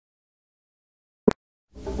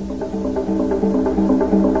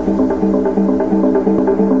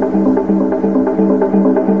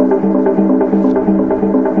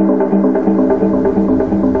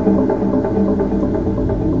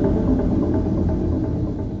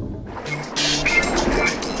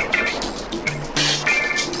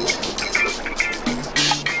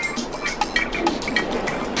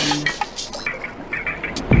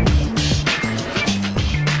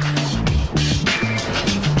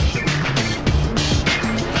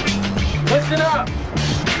Listen up!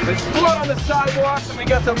 There's blood on the sidewalks and we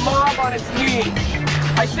got the mob on its knees.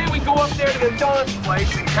 I say we go up there to the Don's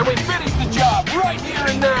place and we finish the job right here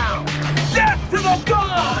and now. Death to the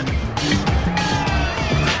Don!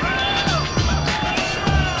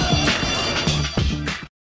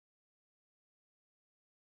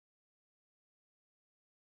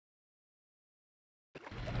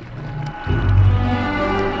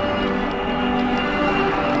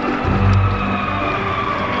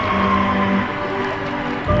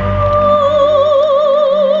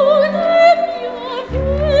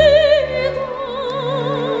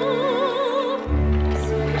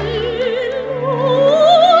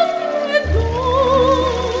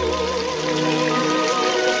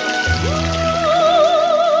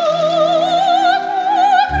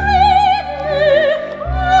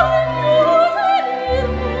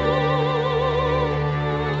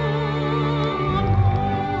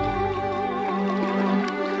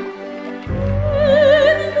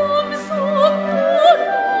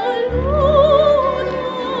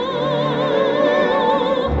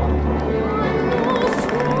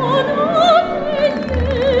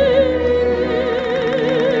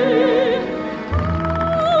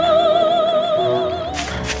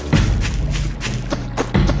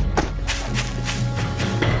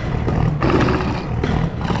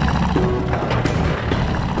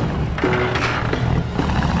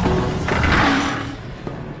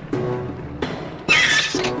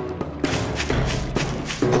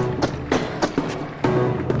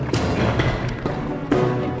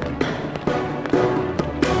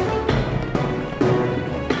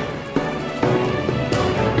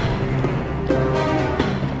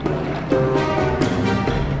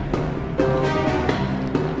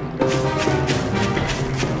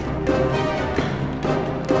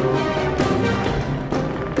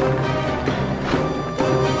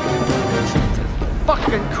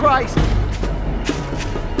 Christ!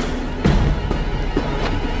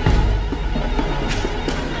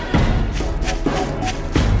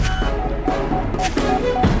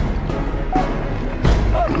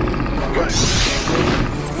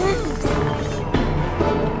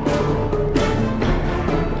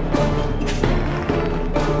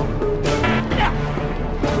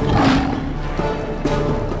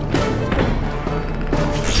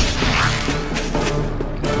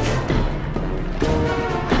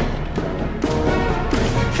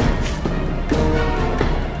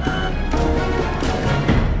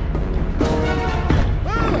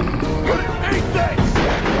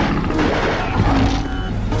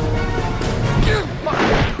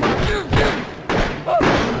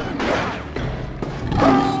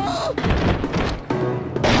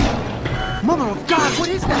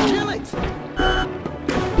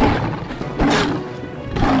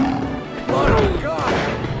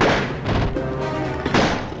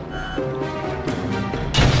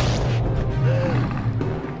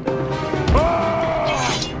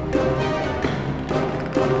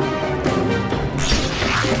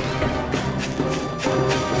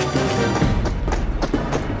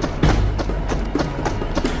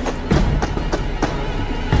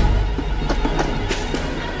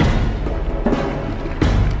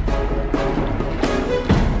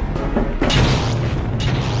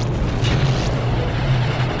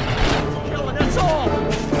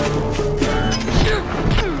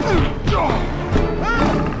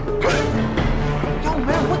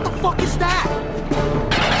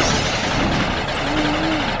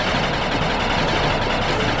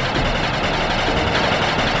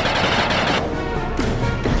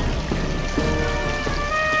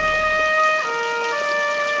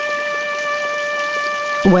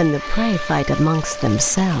 When the prey fight amongst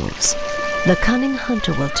themselves, the cunning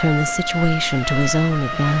hunter will turn the situation to his own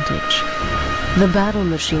advantage. The battle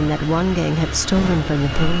machine that one gang had stolen from the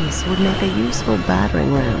police would make a useful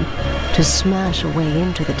battering ram to smash a way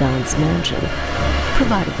into the Don's mansion,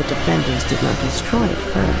 provided the defenders did not destroy it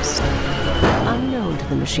first. Unknown to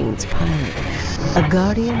the machine's pilot, a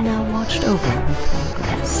guardian now watched over her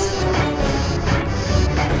progress.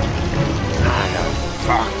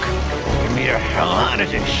 Fuck. Get me the hell out of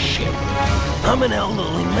this shit. I'm an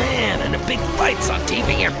elderly man, and a big fight's on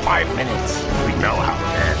TV in 5 minutes. We know how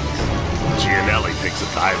it ends. Gianelli picks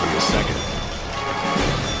a dive in a second.